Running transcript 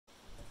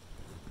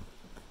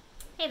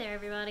Hey there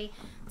everybody.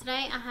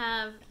 Today I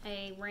have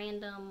a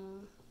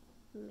random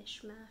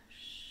mishmash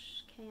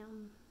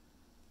cam.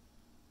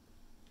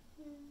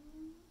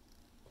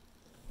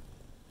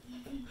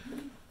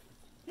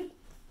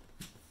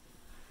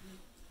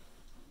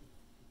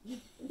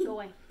 Go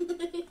away.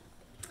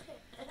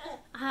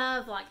 I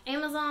have like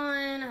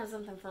Amazon, I have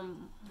something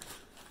from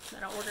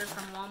that I ordered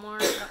from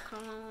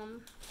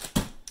Walmart.com. I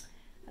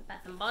have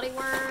Bath and Body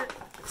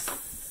Works.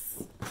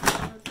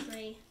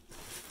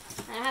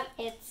 I have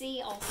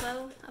Etsy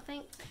also, I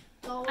think.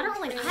 I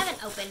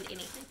haven't opened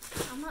anything.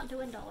 I'm not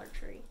doing Dollar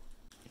Tree.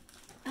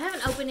 I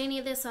haven't opened any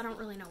of this, so I don't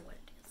really know what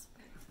it is.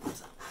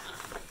 So,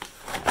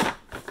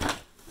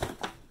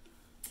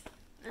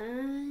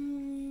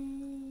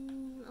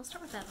 I'll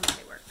start with Bath and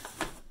Body Works,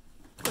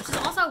 which is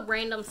also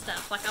random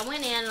stuff. Like I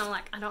went in and I'm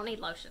like, I don't need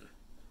lotion.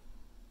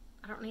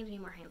 I don't need any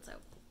more hand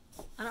soap.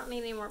 I don't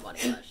need any more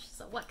body wash.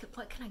 So what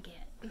can I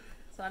get?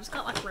 So I just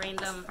got like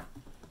random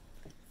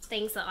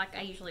things that like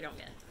I usually don't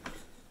get.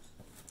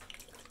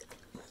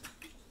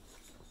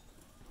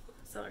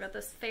 So I got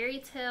this Fairy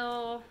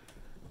Tale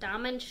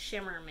Diamond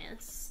Shimmer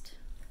Mist.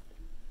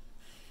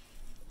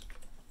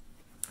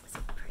 It's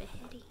pretty.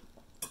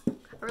 I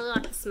really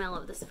like the smell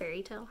of this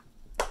Fairy Tale.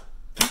 I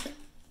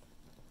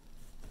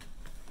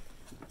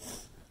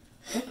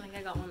think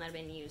I got one that had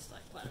been used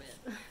like quite a bit.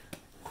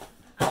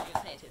 I don't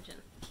even pay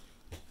attention.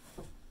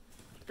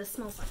 This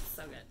smells like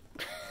so good.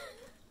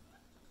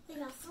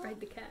 Sprayed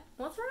the cat.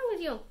 What's wrong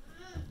with you?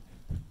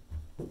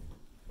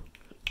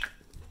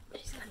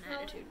 She's got an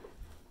attitude.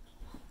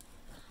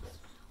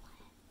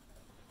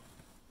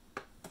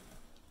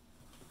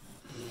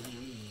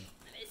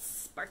 It's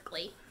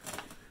sparkly.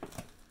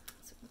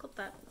 So we got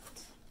that.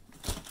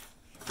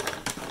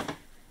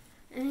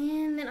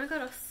 And then I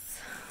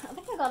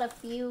think I got a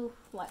few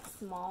like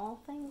small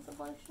things of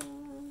lotion. I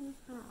don't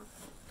know.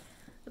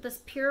 With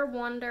this Pure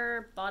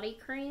Wonder body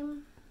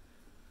cream.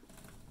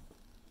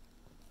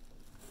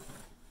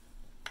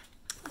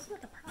 Let's see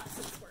what the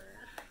prices were.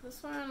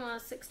 This one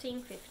was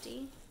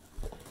 $16.50.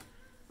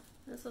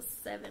 This was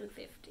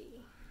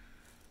 $7.50.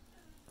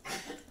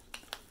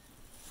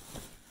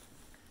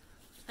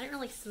 I didn't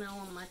really smell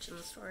them much in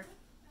the store.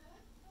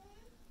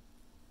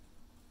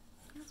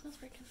 That smells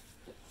pretty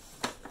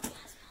good.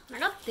 And I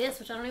got this,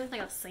 which I don't even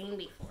think I've seen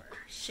before.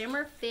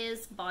 Shimmer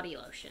Fizz Body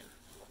Lotion.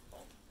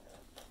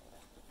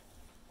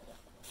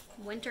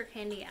 Winter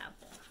Candy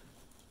Apple.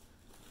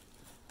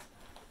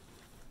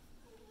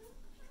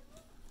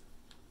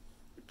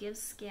 Gives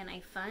skin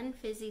a fun,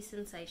 fizzy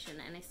sensation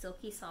and a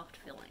silky, soft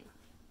feeling.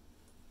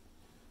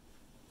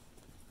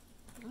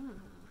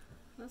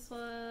 This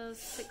was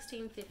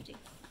 $16.50.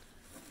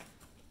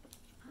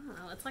 I don't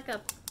know, it's like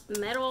a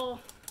metal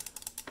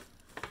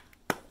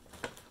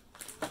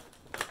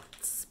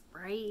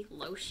spray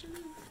lotion.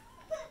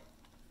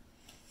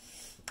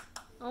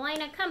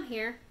 Elena, come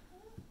here.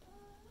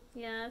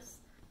 Yes.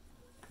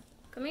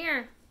 Come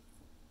here.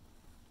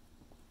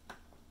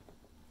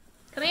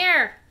 Come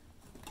here.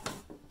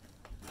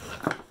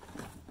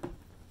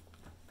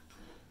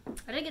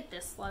 I did get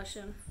this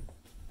lotion.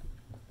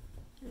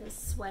 This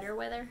sweater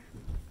weather.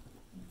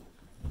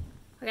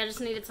 Like I just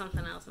needed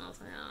something else and I was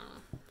like, I don't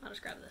know. I'll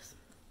just grab this.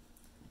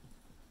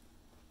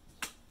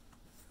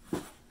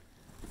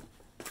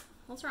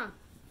 What's wrong?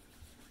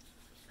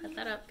 Cut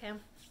that up, Cam.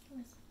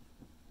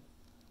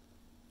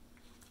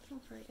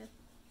 Smells pretty good.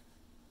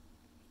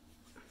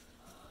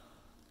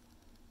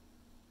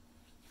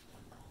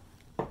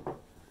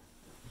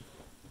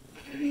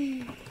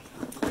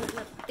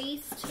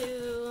 These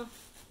two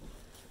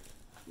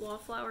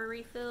Wallflower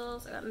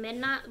refills. I got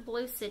Midnight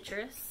Blue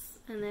Citrus,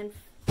 and then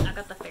I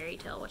got the Fairy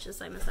Tale, which is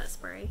the same as that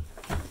spray.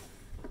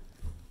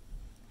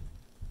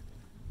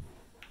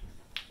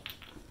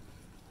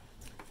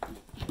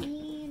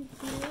 And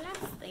the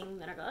last thing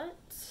that I got,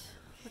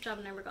 which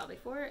I've never got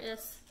before,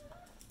 is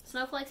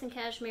Snowflakes and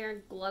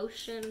Cashmere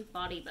Glotion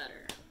Body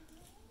Butter.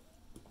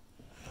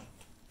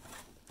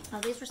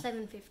 Oh, these were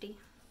 $7.50,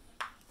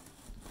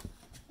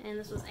 and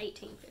this was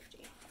 $18.50.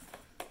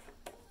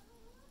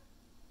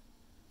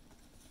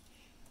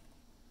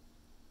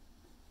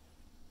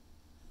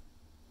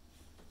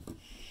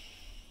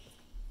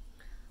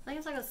 I think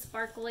it's like a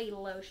sparkly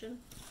lotion.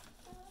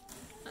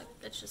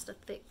 It's just a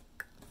thick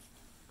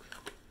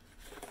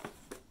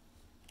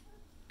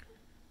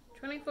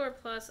 24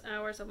 plus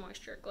hours of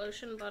moisture,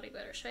 glotion, body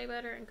butter, shea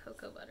butter, and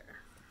cocoa butter.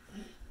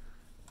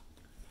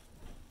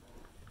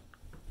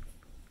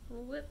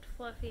 Whipped,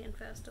 fluffy, and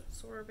fast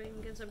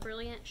absorbing, gives a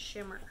brilliant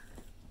shimmer.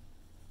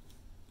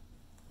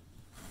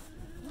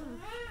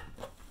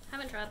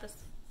 Haven't tried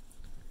this.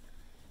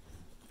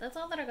 That's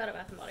all that I got at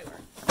Bath and Body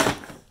Works.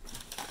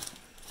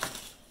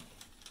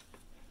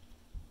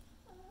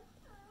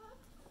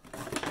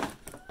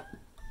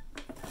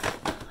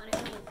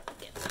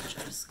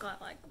 Got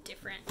like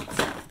different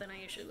stuff than I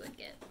usually would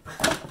get.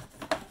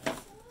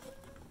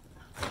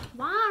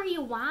 Why are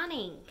you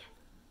whining?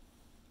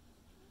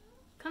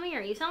 Come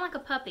here, you sound like a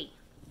puppy.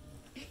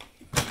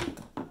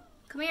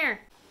 Come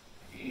here.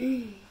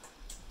 I'll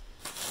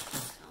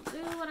do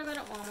what I got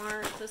at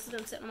Walmart. This has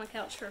been sitting on my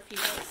couch for a few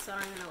days, so I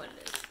don't even know what it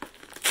is.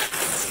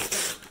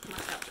 It's been on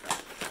my couch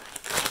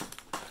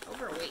for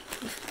over a week.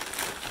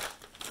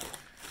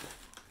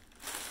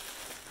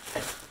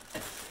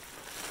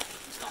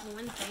 Just got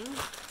one thing.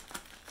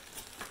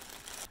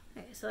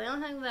 Okay, so the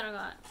only thing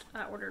that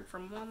I ordered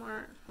from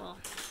Walmart, well,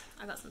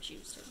 I got some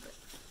shoes too, but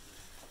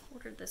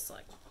ordered this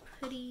like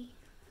hoodie.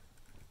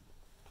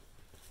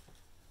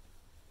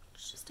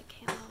 It's just a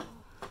camo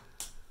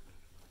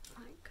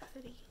like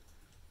hoodie.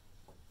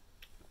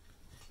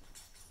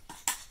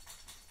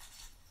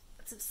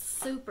 It's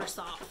super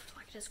soft,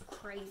 like just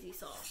crazy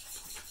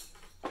soft.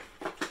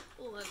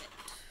 Love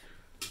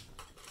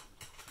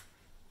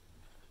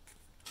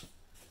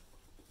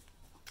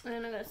it.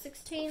 And I got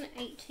 16,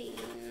 18,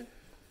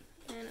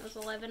 and it was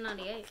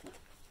 $11.98.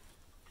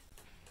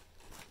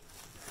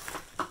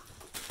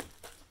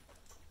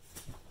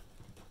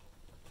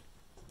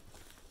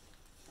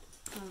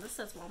 Oh, this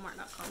says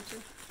Walmart.com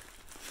too.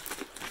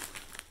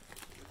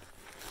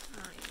 I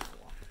don't even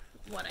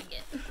know what I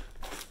get.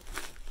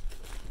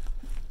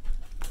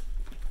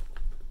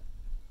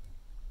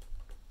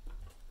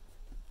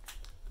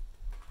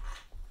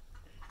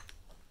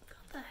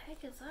 What the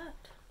heck is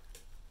that?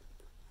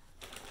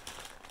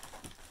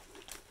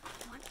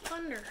 Like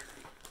thunder.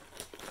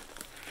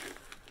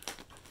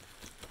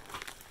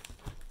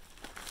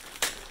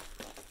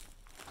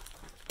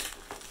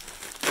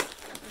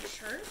 A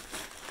shirt?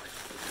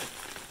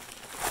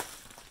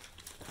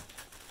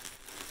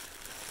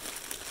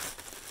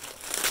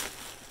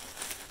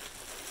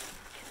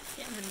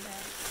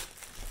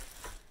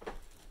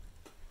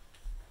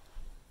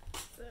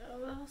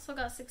 Also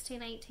got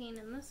 16, 18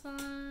 in this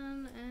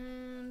one,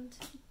 and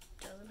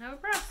doesn't have a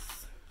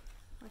press.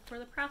 Like where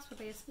the press would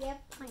be.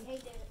 Yep, I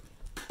did it.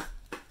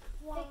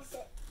 Fix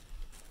it.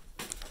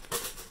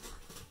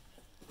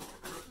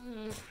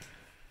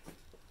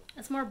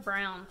 It's more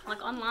brown.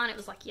 Like online it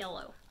was like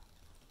yellow.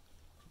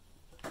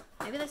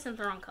 Maybe they sent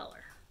the wrong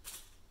color.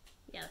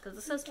 Yeah, because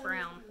it says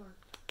brown.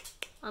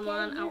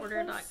 Online I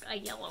ordered like a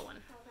yellow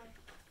one.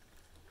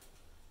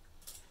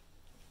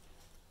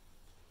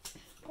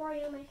 What are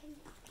you making?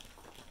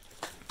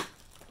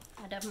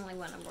 I definitely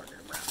went and ordered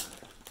a brown one.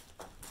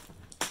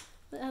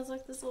 It has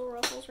like this little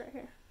ruffles right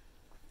here.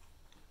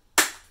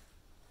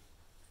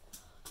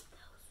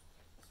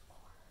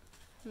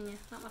 Yeah,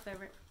 not my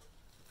favorite.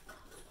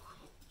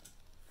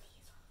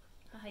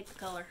 I hate the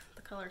color.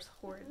 The color's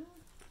horrid.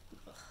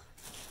 Ugh.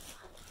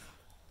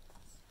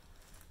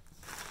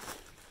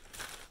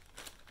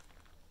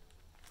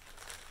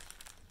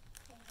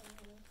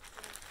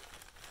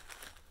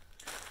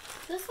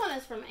 This one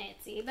is from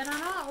Etsy, but I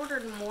know I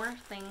ordered more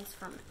things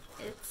from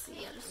Etsy.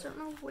 I just don't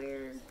know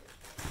where.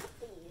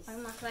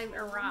 I'm like they've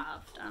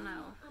arrived. I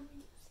know.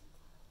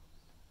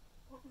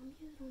 I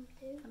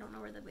don't know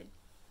where they would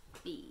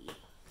be.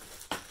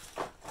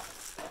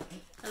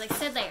 But they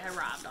said they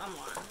arrived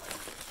online.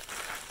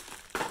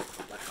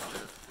 Like on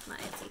my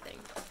Etsy thing.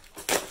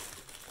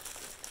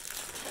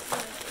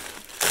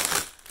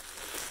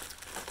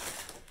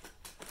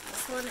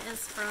 This one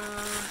is from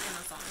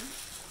Amazon.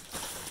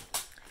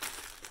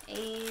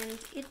 And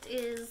it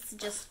is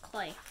just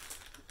clay.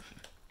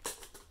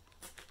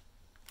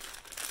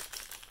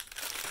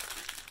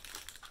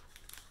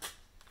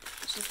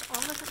 It's just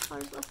all the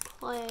colors of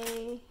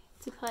clay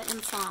to put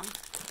in some.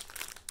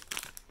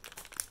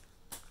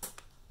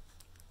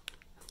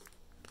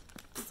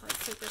 It's like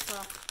super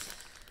soft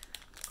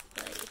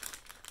clay.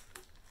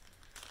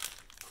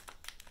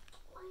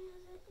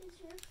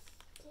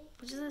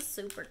 Which is a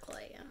super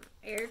clay,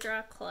 air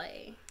dry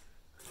clay.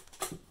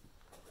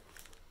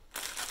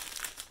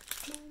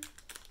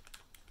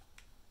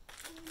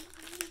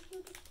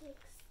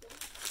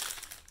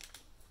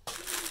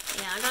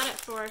 Yeah, I got it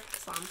for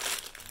some.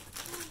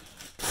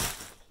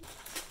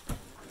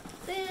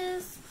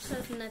 This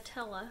says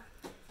Nutella.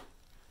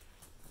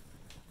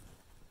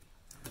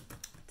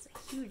 It's a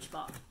huge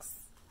box.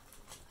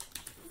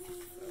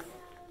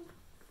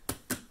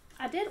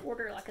 I did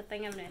order like a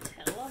thing of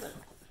Nutella, but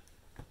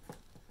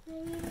I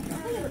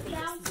think it would be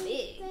this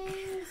big.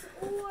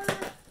 Or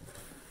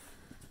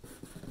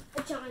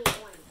a giant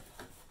one.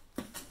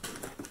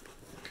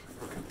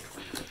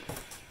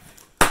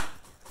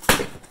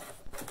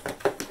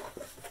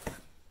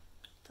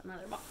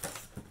 Another box.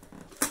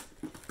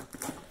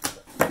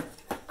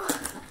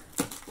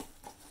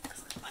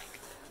 Like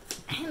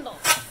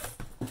handles.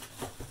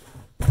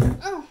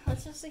 Oh,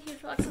 that's just a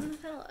huge box of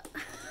Nutella.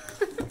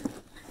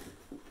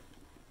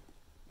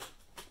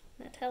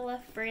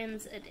 Nutella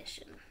Friends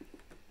Edition.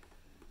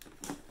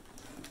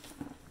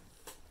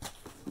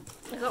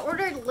 I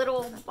ordered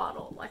little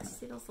bottle, like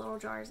see those little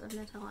jars of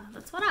Nutella.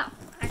 That's what I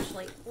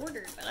actually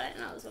ordered, but I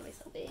didn't know it was gonna be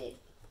so big.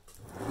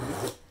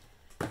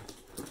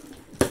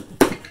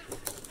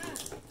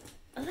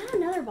 Is that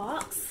another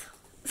box?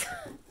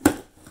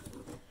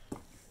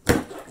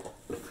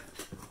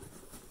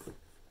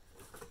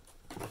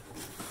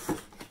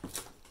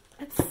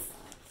 It's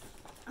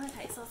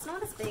okay, so it's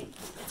not as big.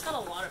 It's got a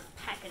lot of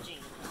packaging.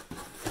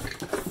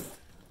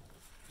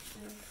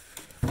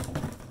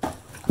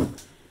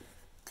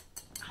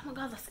 Oh my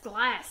god, that's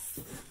glass.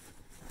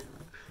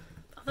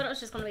 I thought it was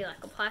just gonna be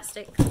like a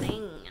plastic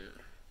thing, and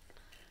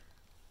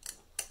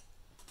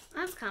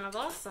that's kind of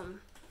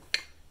awesome.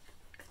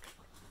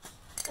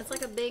 It's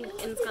like a big,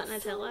 and it's got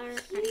Nutella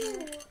right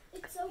here.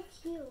 It's so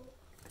cute.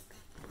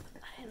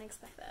 I didn't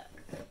expect that.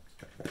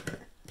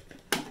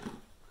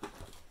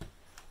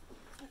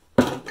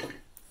 And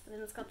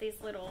then it's got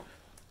these little.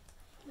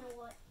 You know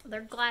what?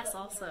 They're glass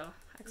also.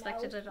 I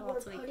expected it all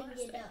to be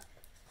plastic.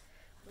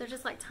 They're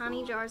just like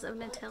tiny jars of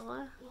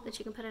Nutella that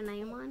you can put a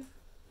name on.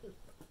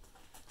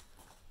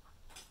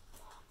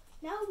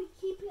 Now we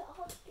keep it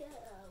all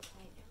together.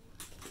 Okay.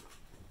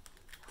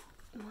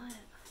 What?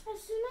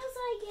 As soon as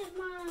I get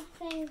my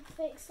thing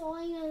fixed,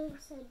 Selena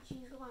said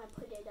she's gonna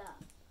put it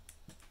up.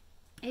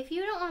 If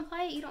you don't want to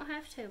play it, you don't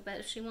have to. But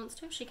if she wants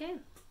to, she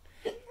can.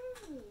 Can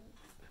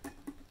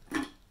I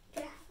have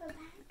a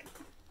bag?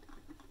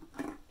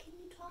 Can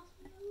you toss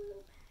me a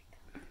little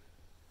bag?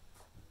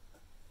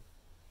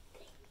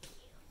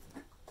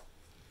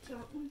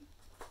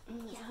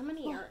 Thank you. How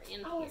many are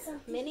in Oh, here?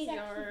 some Mini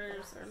section.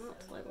 jars are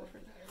not labeled for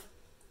that.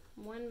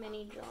 One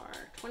mini jar.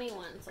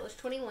 21. So there's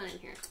 21 in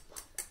here.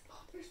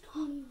 There's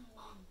 21.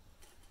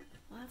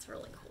 Well, that's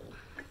really cool.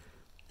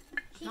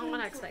 Not what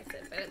I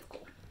expected, but it's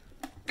cool.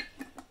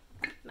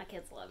 My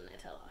kids love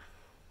Nutella.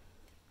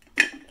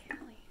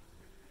 Apparently.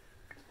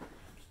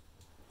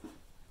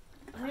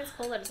 I think it's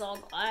cool that it's all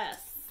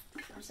glass.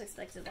 I just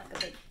expected like a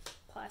big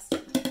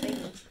plastic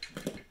thing.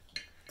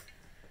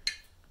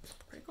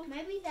 Pretty cool.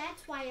 Maybe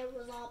that's why it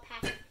was all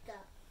packaged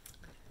up.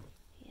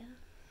 Yeah.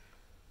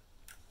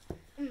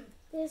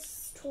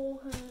 This tool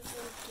comes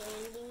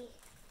with candy.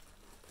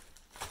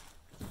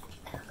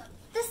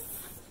 This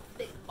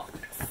big box,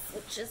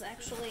 which is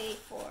actually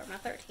for my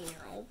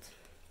 13-year-old.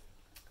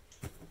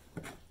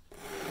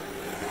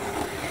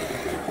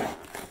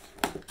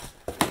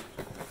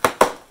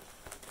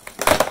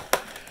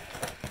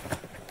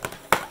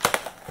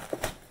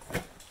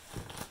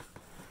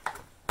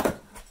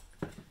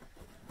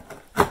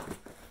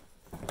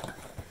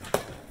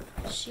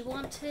 She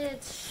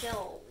wanted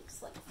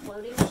shelves, like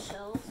floating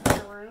shelves in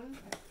her room.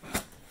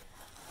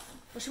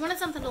 Well, she wanted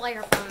something to lay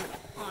her phone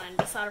on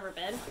beside of her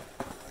bed.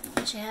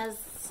 And she has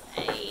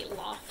a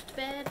loft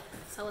bed,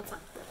 so it's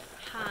like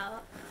high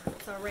up.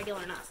 So a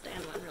regular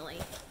nightstand one really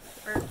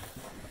work.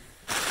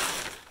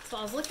 So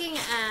I was looking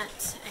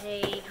at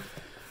a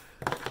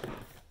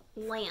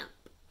lamp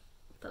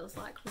that was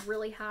like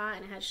really high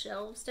and it had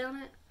shelves down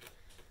it.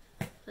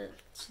 But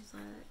she's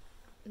like,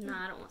 no,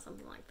 I don't want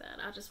something like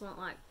that. I just want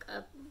like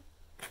a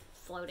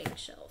floating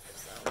shelf.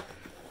 So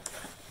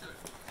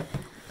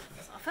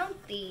I found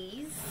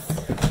these.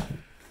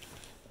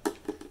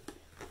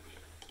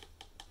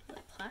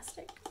 Like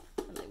plastic?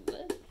 Are they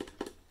wood?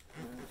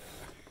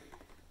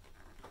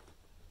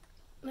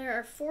 There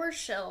are 4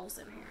 shelves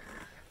in here.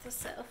 It's a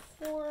set of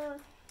 4.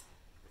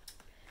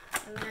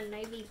 And they're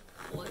navy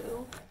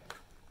blue.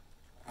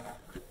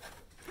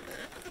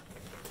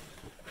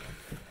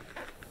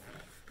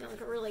 Like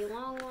a really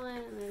long one,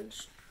 and then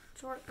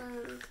short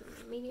ones, and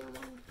a medium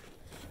one.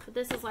 But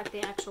this is like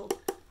the actual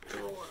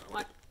drawer,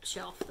 like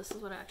shelf. This is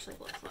what it actually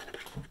looks like.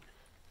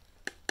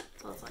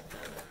 So it's like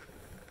that.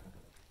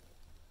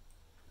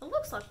 It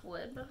looks like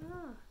wood, but I don't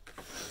know.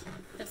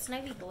 It's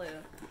navy blue.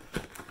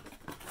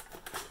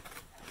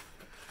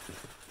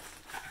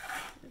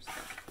 There's the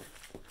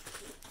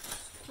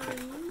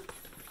screws.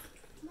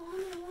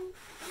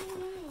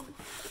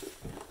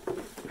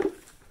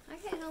 I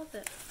can't help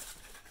it.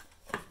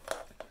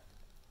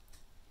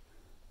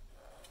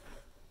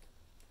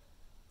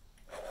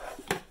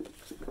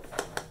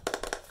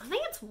 I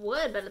think it's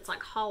wood, but it's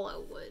like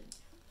hollow wood.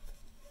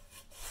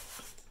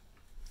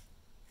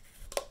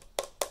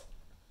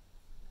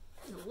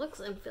 It looks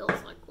and feels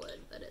like wood,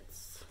 but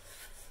it's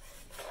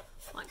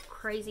like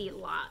crazy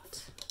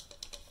light.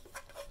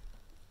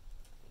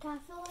 Can I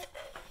feel it?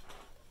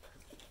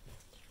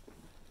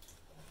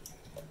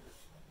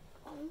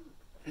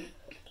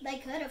 They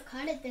could have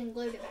cut it then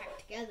glued it back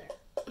together.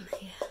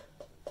 Yeah.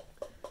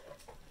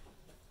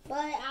 But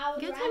I would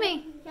Give it to rather-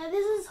 me. Yeah,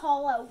 this is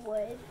hollow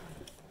wood.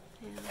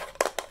 Yeah.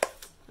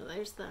 So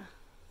there's the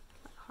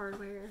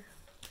hardware.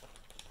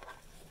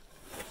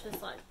 It's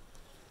just like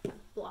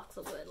blocks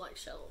of wood, like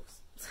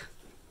shelves.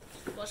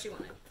 What she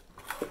wanted.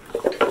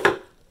 So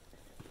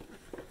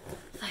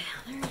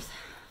yeah, there's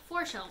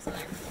 4 shelves in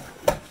there.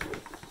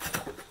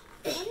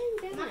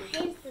 My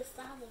hand's the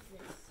size of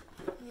this.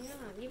 Yeah,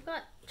 you've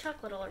got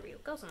chocolate all over you.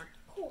 Go somewhere.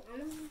 Cool, I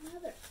want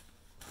another.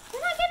 Why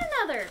not get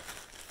another?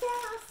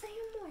 Yeah, a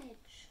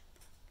sandwich.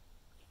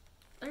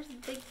 There's a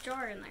big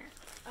jar in there.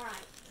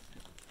 Alright.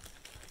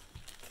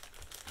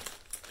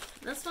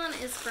 This one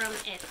is from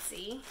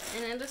Etsy,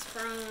 and it is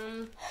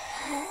from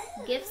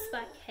Gifts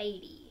by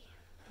Katie.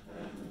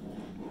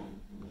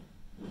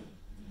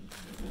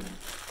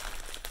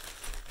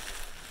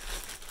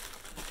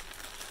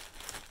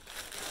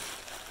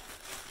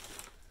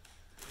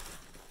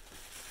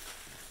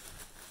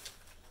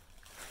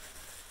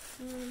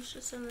 And it's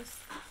just in this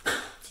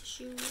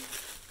tissue,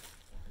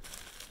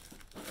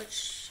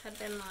 which had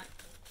been like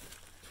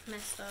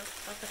messed up,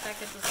 but the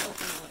fact it was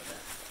open a little bit.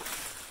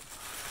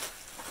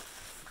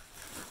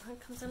 It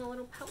comes in a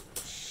little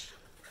pouch.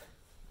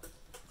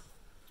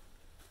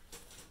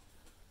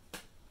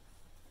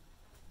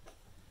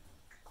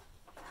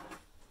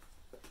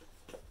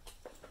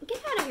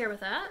 Get out of here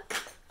with that.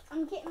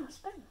 I'm getting my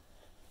spoon.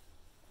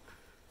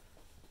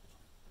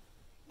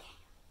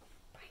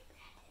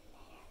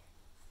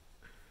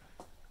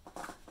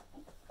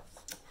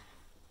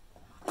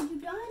 Are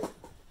you done?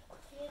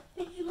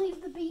 Did you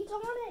leave the beads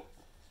on it?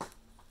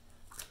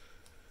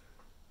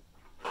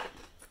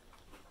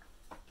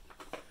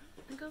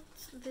 I got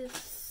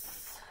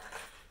this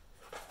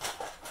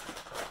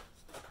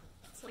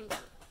sling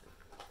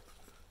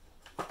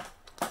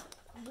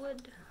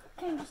wood.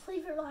 Okay, just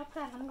leave it like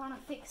that. I'm gonna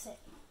fix it.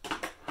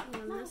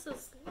 And this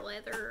is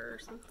leather or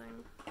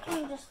something.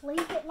 Can you just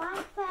leave it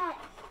like that?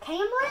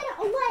 Cameron,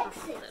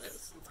 Alexis. That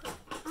is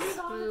I'm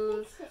gonna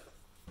smooth. fix it.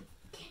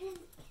 Get in.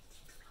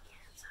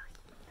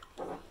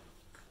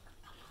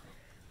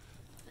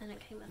 And it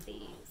came with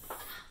these.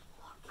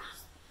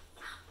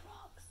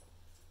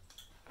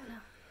 No.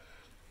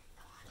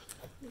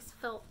 These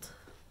felt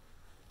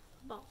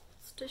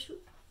balls to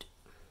shoot.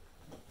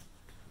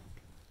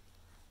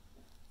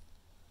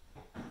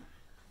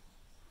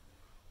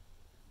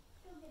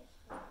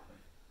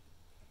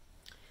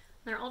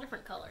 They're all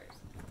different colors.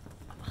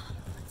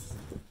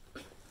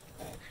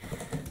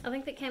 I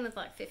think they came with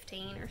like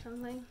 15 or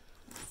something.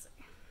 Let's see.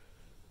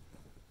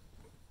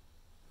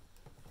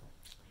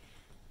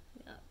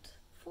 We got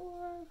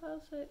 4, 5,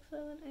 6,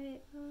 7,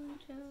 8, 9,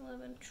 10,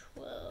 11,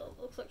 12.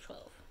 Looks like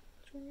 12.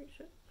 3,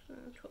 6,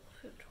 7, 12,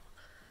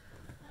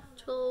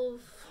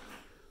 12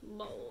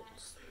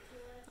 bowls.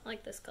 I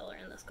like this color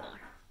and this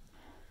color.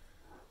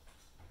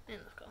 And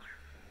this color.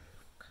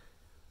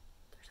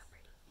 They're so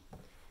pretty.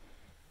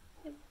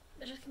 Yep.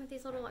 It just came with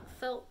these little like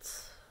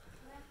felt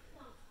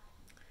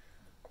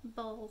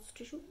balls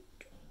to shoot.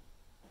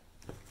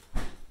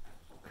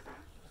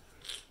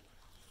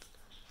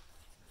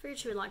 Figured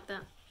she would like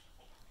that.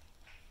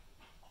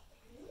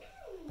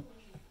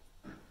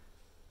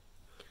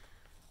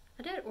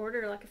 I did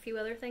order like a few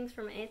other things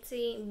from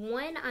Etsy.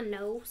 One I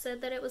know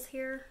said that it was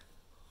here.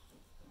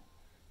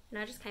 And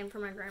I just came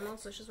from my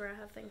grandma's, which is where I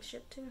have things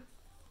shipped to.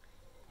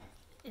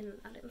 And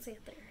I didn't see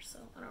it there, so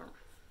I don't know.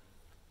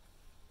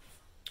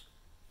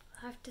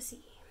 I'll have to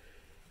see.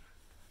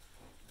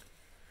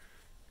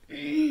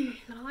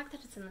 But I like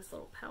that it's in this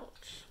little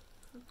pouch.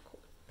 That's cool.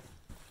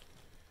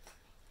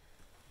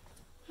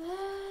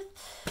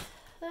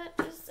 That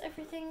is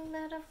everything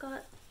that I've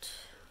got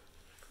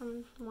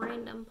from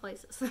random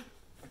places.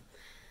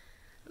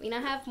 I mean,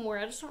 I have more.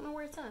 I just don't know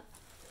where it's at.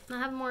 I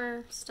have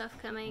more stuff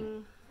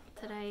coming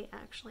today,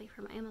 actually,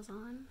 from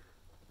Amazon.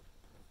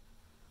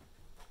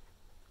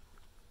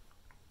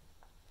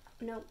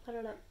 Nope, put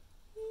it up.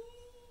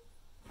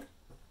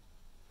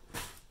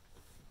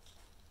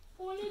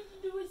 I wanted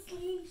to do a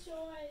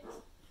slingshot.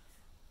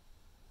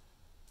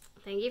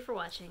 Thank you for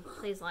watching.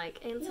 Please like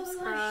and No,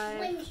 subscribe.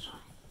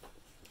 slingshot.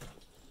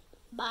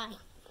 Bye.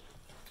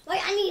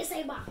 Wait, I need to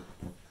say bye.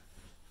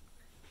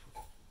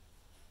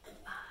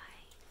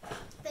 Bye.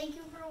 Thank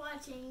you for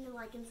watching.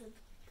 Like and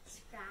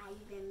subscribe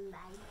and bye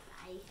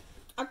bye.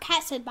 Our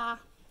cat said bye.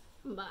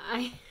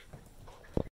 Bye.